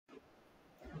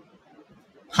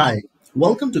Hi,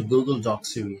 welcome to Google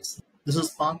Docs series. This is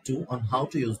part 2 on how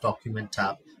to use Document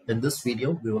tab. In this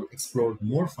video, we will explore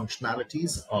more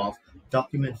functionalities of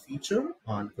Document feature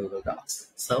on Google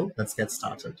Docs. So let's get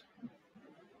started.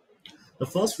 The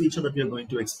first feature that we are going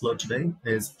to explore today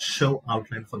is Show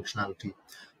Outline functionality.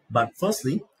 But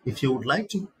firstly, if you would like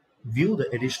to view the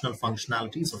additional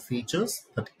functionalities or features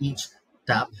that each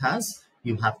tab has,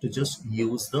 you have to just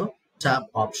use the tab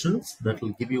options that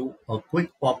will give you a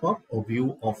quick pop-up or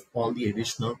view of all the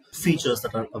additional features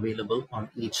that are available on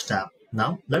each tab.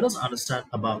 Now, let us understand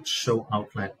about Show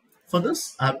Outline. For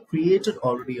this, I've created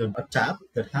already a tab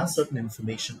that has certain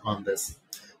information on this.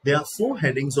 There are 4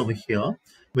 headings over here,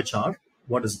 which are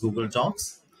what is Google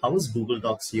Docs, how is Google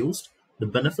Docs used, the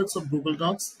benefits of Google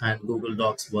Docs, and Google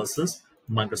Docs versus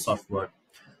Microsoft Word.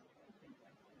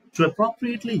 To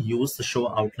appropriately use the Show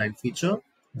Outline feature,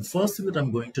 the first thing that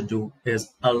I'm going to do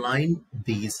is align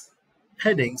these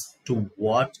headings to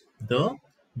what the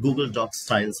Google Docs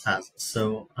styles has.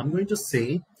 So I'm going to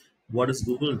say what is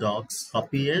Google Docs,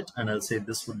 copy it, and I'll say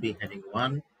this would be heading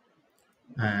 1,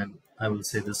 and I will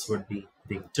say this would be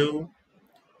heading 2,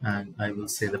 and I will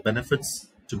say the benefits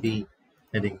to be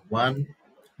heading 1,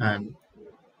 and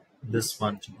this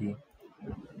one to be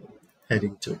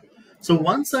heading 2. So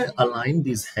once I align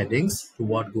these headings to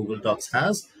what Google Docs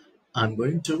has, I'm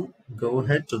going to go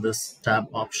ahead to this tab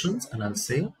options and I'll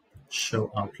say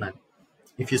Show Outline.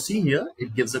 If you see here,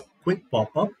 it gives a quick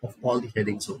pop-up of all the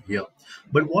headings over here.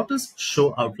 But what is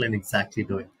Show Outline exactly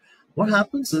doing? What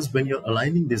happens is when you're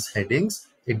aligning these headings,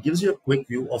 it gives you a quick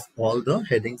view of all the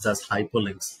headings as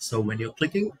hyperlinks. So when you're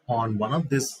clicking on one of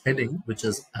this heading, which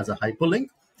is as a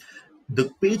hyperlink,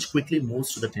 the page quickly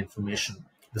moves to that information.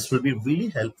 This will be really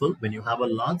helpful when you have a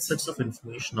large sets of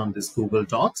information on this Google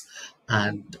Docs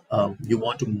and you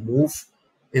want to move,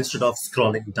 instead of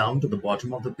scrolling down to the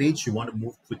bottom of the page, you want to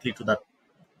move quickly to that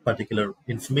particular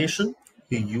information.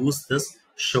 You use this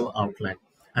Show Outline.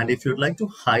 And if you'd like to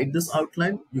hide this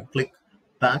outline, you click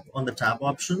back on the tab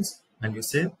options and you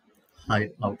say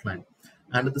Hide Outline.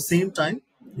 And at the same time,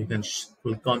 you can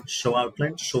click on Show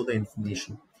Outline to show the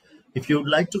information. If you would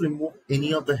like to remove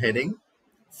any of the heading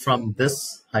from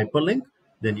this hyperlink,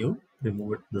 then you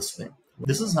remove it this way.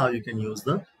 This is how you can use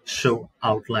the Show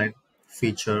Outline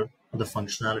feature or the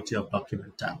functionality of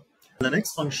Document tab. The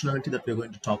next functionality that we're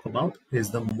going to talk about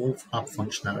is the Move Up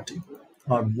functionality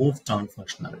or Move Down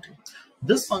functionality.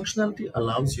 This functionality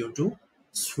allows you to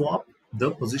swap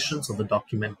the positions of the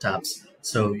document tabs.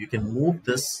 So you can move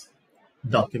this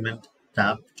document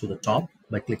tab to the top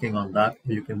by clicking on that,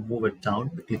 or you can move it down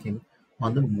by clicking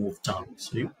on the Move Down.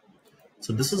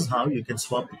 So this is how you can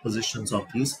swap the positions of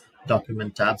these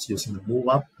document tabs using the Move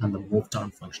Up and the Move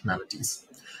Down functionalities.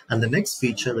 And the next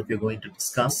feature that we're going to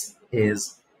discuss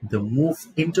is the Move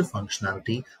Into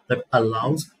functionality that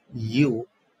allows you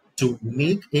to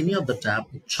make any of the tab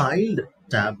a child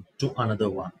tab to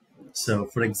another one. So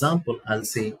for example, I'll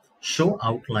say Show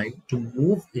Outline to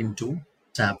move into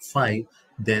tab 5,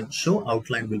 then Show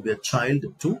Outline will be a child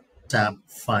to tab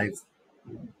 5.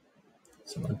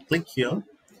 So I'll click here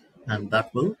and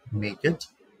that will make it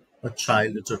a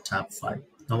child to tab 5.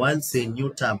 Now I'll say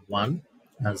new tab 1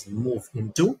 as move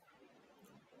into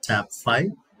tab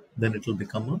 5, then it will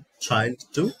become a child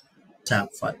to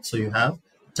tab 5. So you have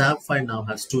tab 5 now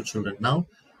has 2 children. Now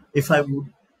if I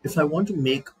want to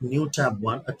make new tab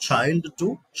 1 a child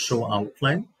to Show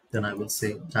Outline, then I will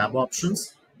say tab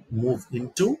options, move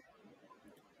into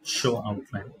Show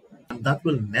Outline, and that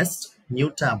will nest new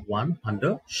tab 1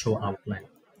 under Show Outline,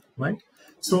 right?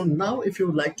 So now if you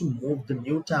would like to move the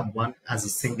new tab 1 as a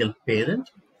single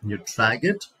parent, you drag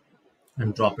it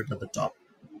and drop it at the top.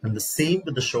 And the same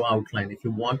with the Show Outline. If you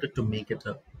wanted to make it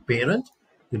a parent,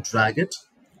 you drag it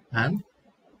and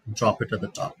drop it at the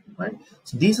top, right?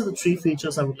 So these are the 3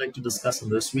 features I would like to discuss in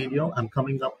this video. I'm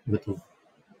coming up with a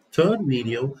 3rd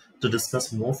video to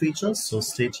discuss more features, so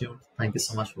stay tuned. Thank you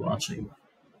so much for watching.